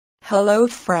Hello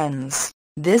friends,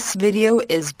 this video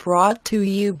is brought to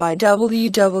you by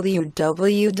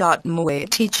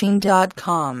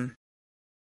www.moeteaching.com.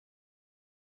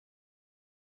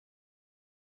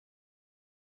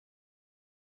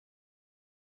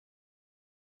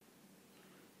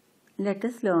 Let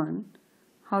us learn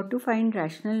how to find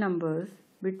rational numbers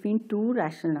between two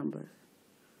rational numbers.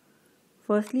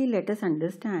 Firstly, let us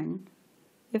understand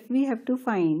if we have to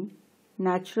find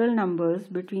natural numbers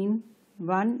between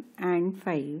 1 and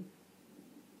 5,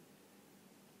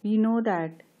 we know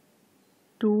that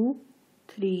 2,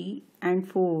 3 and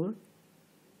 4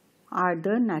 are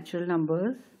the natural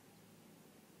numbers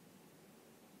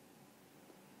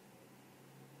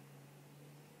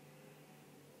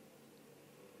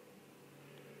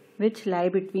which lie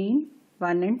between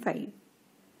 1 and 5.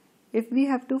 If we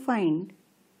have to find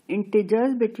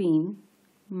integers between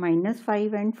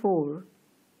 -5 and 4,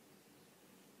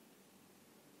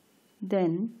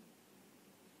 then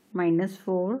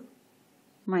 -4,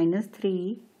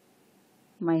 -3,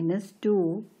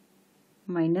 -2,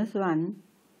 -1,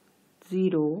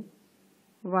 0,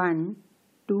 1,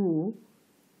 2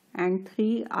 and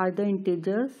 3 are the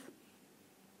integers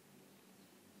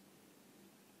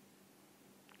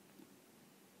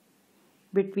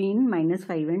between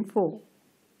 -5 and 4.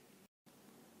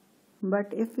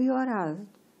 But if we are asked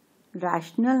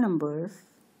rational numbers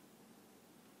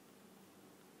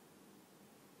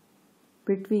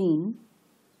between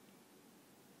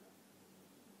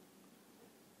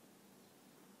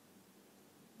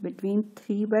between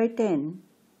 3/10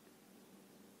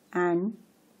 and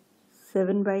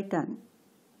 7/10,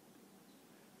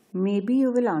 maybe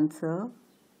you will answer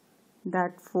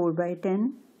that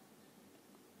 4/10,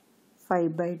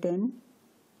 5/10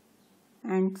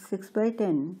 and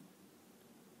 6/10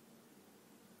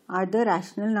 are the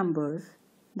rational numbers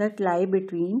that lie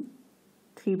between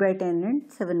 3/10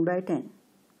 and 7/10.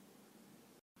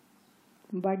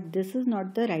 But this is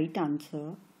not the right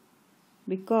answer,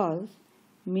 because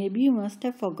maybe you must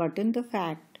have forgotten the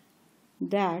fact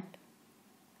that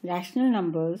rational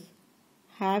numbers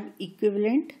have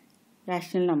equivalent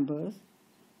rational numbers.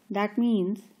 That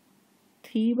means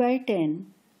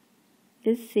 3/10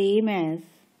 is same as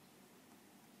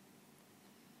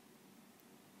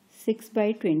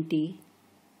 6/20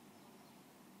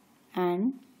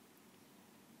 and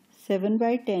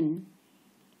 7/10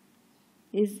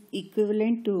 is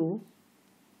equivalent to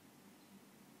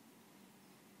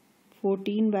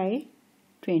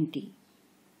 14/20.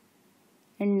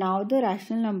 And now the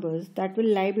rational numbers that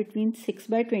will lie between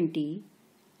 6/20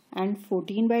 and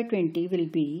 14/20 will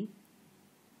be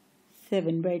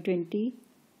 7/20,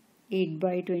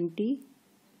 8/20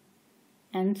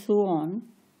 and so on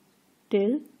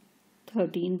till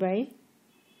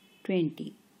 13/20.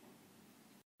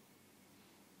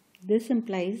 This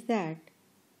implies that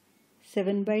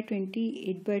 7/20,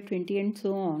 8/20 and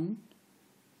so on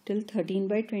till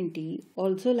 13/20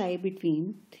 also lie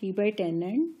between 3/10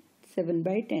 and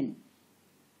 7/10.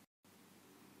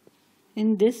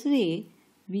 In this way,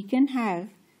 we can have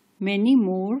many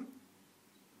more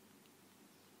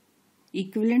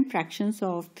equivalent fractions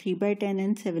of 3/10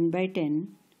 and 7/10,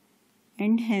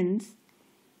 and hence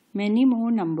many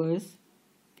more numbers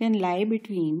can lie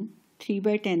between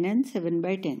 3/10 and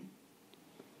 7/10.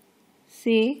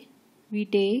 Say we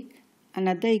take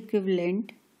another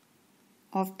equivalent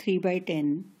of 3/10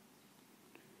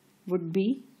 would be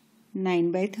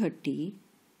 9/30,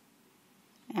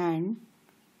 and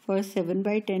for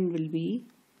 7/10 will be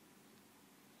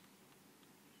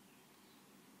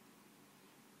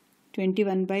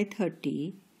 21/30.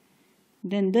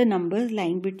 Then the numbers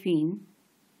lying between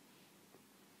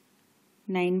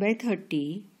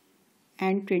 9/30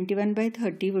 and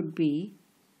 21/30 would be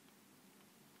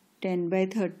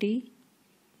 10/30,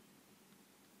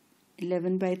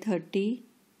 11/30,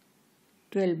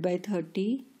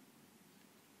 12/30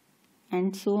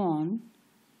 and so on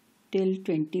till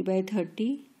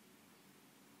 20/30,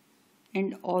 and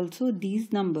also these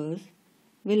numbers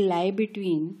will lie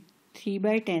between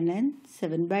 3/10 and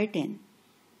 7/10.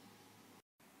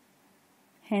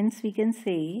 Hence we can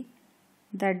say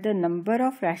that the number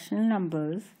of rational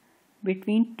numbers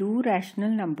between two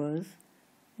rational numbers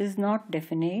is not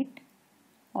definite,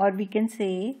 or we can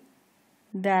say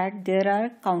that there are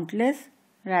countless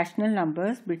rational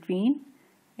numbers between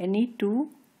any two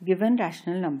given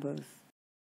rational numbers.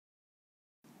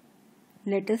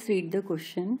 Let us read the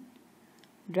question.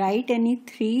 Write any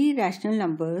three rational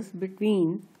numbers between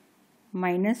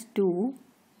 -2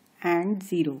 and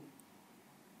 0.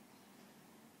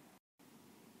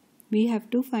 We have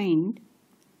to find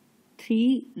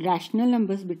three rational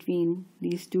numbers between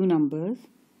these two numbers.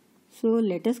 So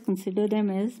let us consider them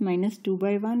as minus 2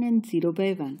 by 1 and 0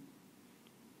 by 1.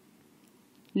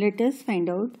 Let us find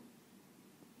out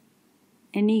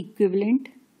any equivalent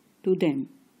to them.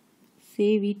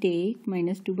 Say we take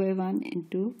minus 2 by 1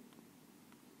 into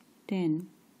 10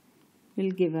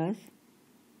 will give us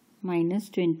minus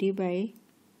 20 by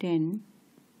 10,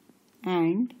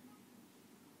 and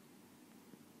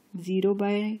 0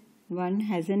 by 1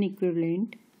 has an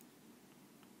equivalent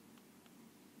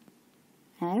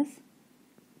as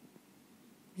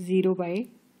 0 by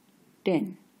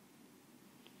 10.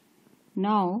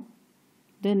 Now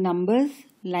the numbers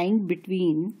lying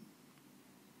between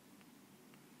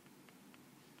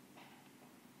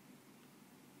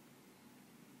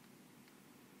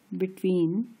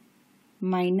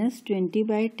minus 20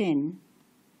 by 10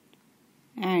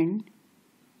 and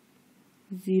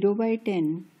 0 by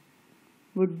 10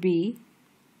 would be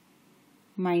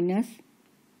minus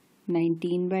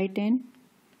 19 by 10,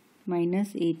 minus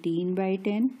 18 by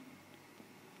 10,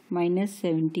 minus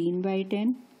 17 by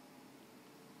 10,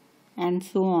 and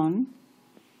so on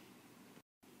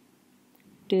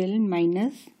till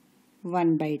minus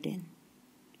 1 by 10.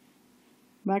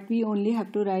 But we only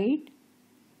have to write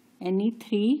any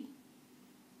three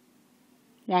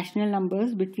rational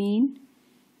numbers between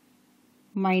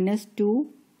minus 2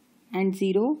 and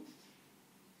 0.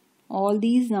 All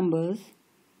these numbers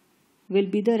will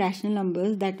be the rational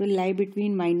numbers that will lie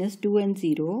between minus 2 and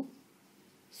 0.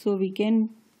 So we can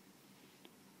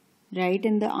write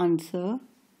in the answer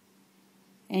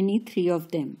any three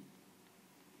of them.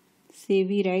 Say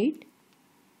we write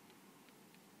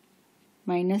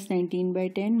minus 19 by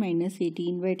 10, minus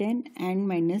 18 by 10 and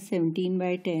minus 17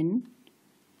 by 10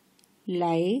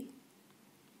 lie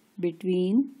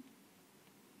between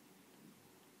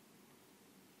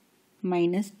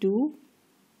minus 2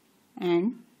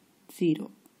 and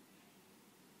 0.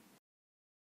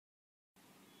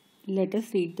 Let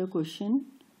us read the question.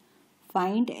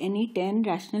 Find any 10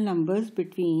 rational numbers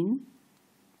between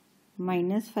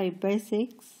minus 5 by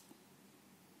 6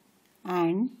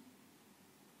 and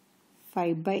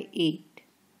 5 by 8.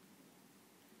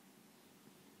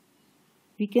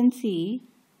 We can see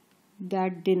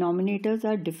that denominators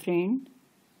are different.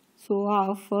 So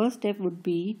our first step would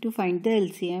be to find the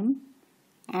LCM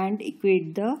and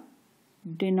equate the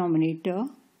denominator.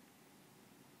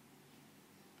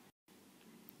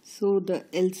 So the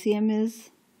LCM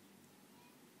is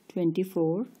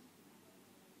 24,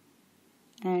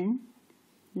 and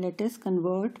let us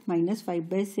convert minus 5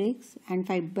 by 6 and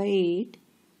 5 by 8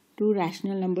 to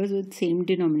rational numbers with same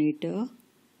denominator.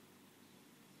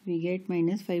 We get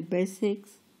minus 5 by 6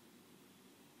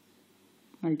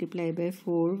 multiplied by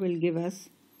 4 will give us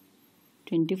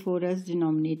 24 as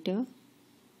denominator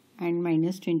and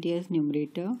minus 20 as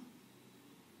numerator.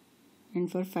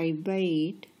 And for 5 by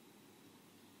 8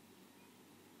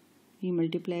 we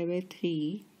multiply by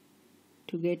 3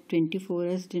 to get 24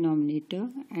 as denominator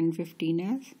and 15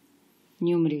 as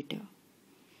numerator.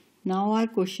 Now our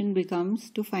question becomes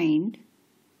to find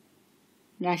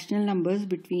rational numbers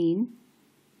between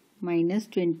minus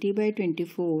 20 by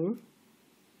 24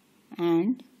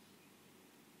 and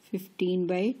 15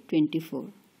 by 24.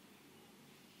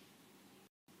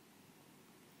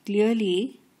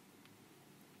 Clearly,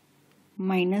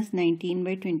 minus 19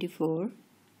 by 24,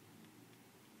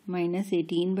 minus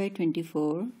 18 by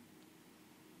 24,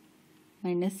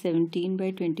 minus 17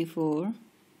 by 24,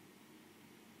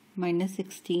 minus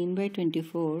 16 by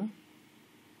 24,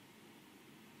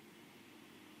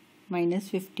 minus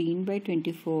 15 by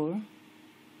 24,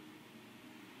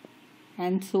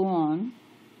 and so on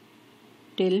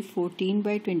till 14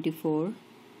 by 24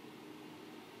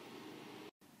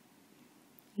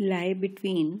 lie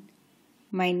between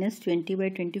minus 20 by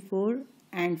 24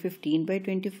 and 15 by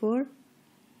 24,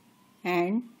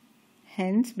 and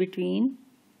hence between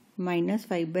minus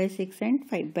 5 by 6 and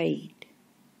 5 by 8.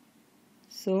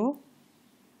 So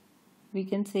we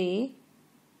can say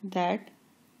that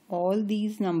all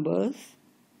these numbers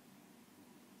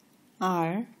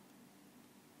are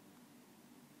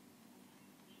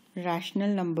rational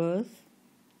numbers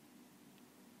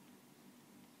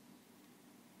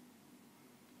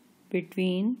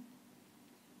between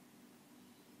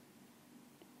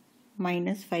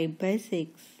minus 5 by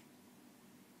 6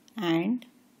 and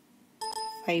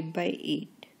 5 by 8.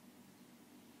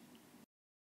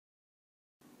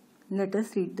 Let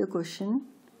us read the question.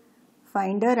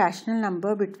 Find a rational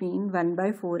number between 1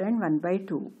 by 4 and 1 by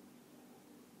 2.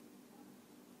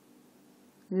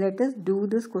 Let us do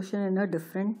this question in a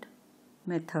different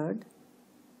method.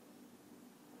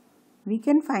 We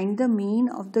can find the mean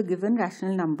of the given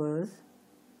rational numbers.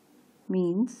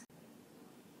 Means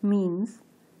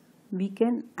we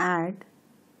can add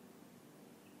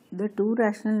the two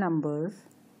rational numbers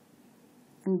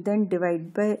and then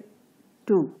divide by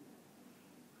 2.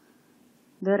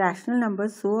 The rational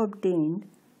numbers so obtained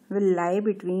will lie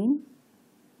between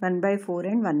 1 by 4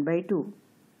 and 1 by 2.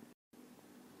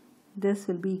 This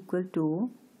will be equal to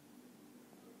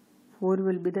 4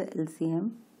 will be the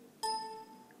LCM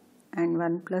and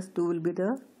 1 plus 2 will be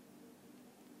the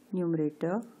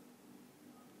numerator,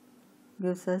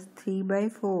 gives us 3 by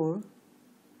 4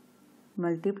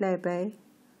 multiplied by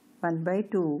 1 by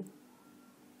 2,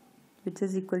 which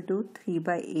is equal to 3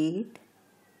 by 8,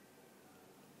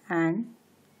 and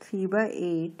 3 by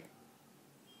 8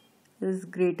 is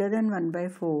greater than 1 by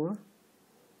 4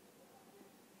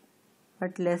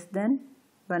 but less than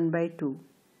 1 by 2.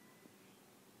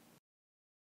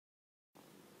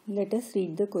 Let us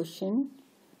read the question.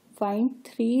 Find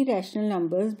 3 rational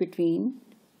numbers between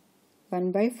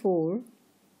 1 by 4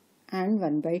 and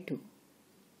 1 by 2.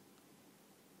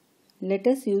 Let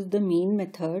us use the mean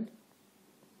method.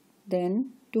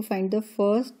 Then, to find the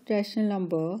first rational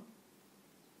number,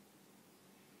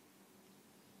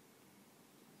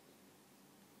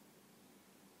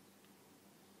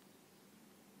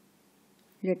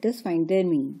 let us find their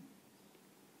mean.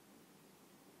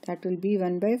 That will be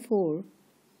 1 by 4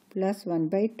 plus 1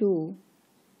 by 2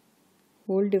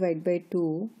 whole divided by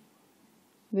 2,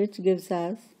 which gives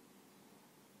us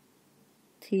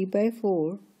 3 by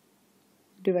 4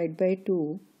 divided by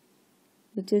 2,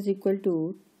 which is equal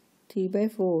to 3 by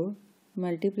 4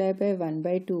 multiplied by 1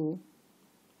 by 2,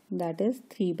 that is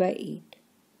 3 by 8.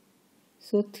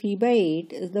 So 3 by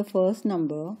 8 is the first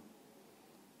number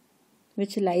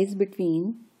which lies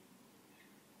between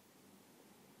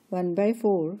 1 by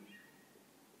 4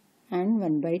 and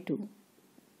 1 by 2.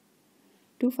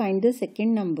 To find the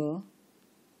second number,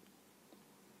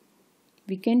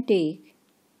 we can take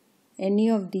any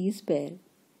of these pair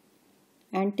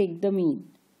and take the mean.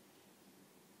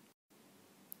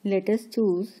 Let us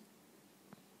choose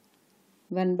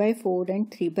 1 by 4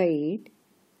 and 3 by 8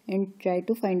 and try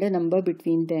to find a number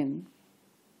between them.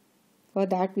 For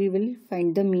that we will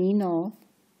find the mean of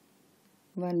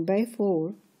 1 by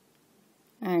 4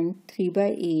 and 3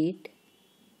 by 8.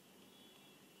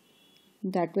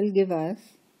 That will give us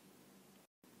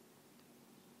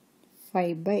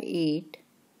 5 by 8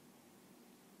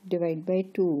 divided by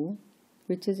 2,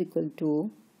 which is equal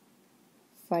to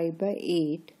 5 by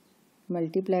 8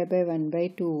 multiplied by 1 by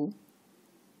 2,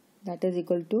 that is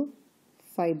equal to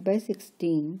 5 by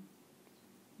 16,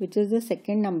 which is the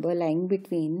second number lying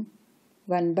between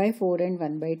 1 by 4 and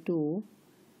 1 by 2,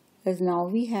 as now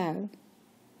we have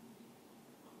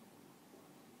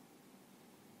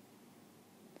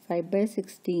 5 by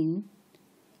 16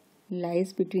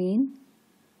 lies between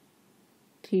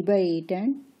 3 by 8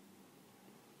 and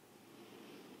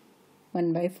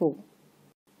 1 by 4.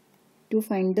 To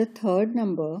find the third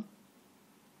number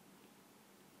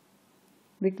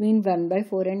between 1 by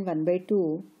 4 and 1 by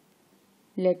 2,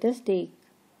 let us take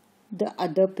the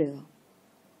other pair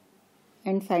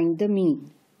and find the mean.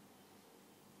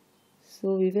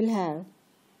 So we will have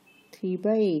 3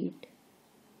 by 8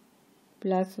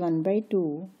 plus 1 by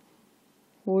 2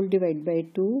 whole divided by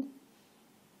 2.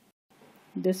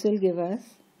 This will give us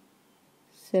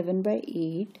 7 by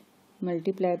 8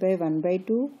 multiplied by 1 by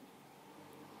 2,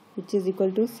 which is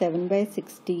equal to 7 by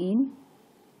 16,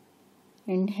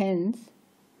 and hence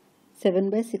 7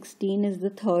 by 16 is the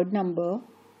third number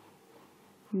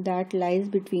that lies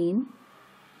between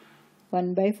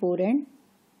 1 by 4 and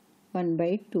 1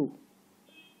 by 2.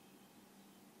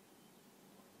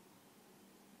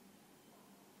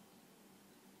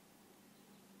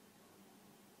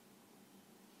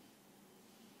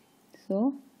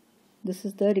 So, this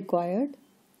is the required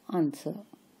answer.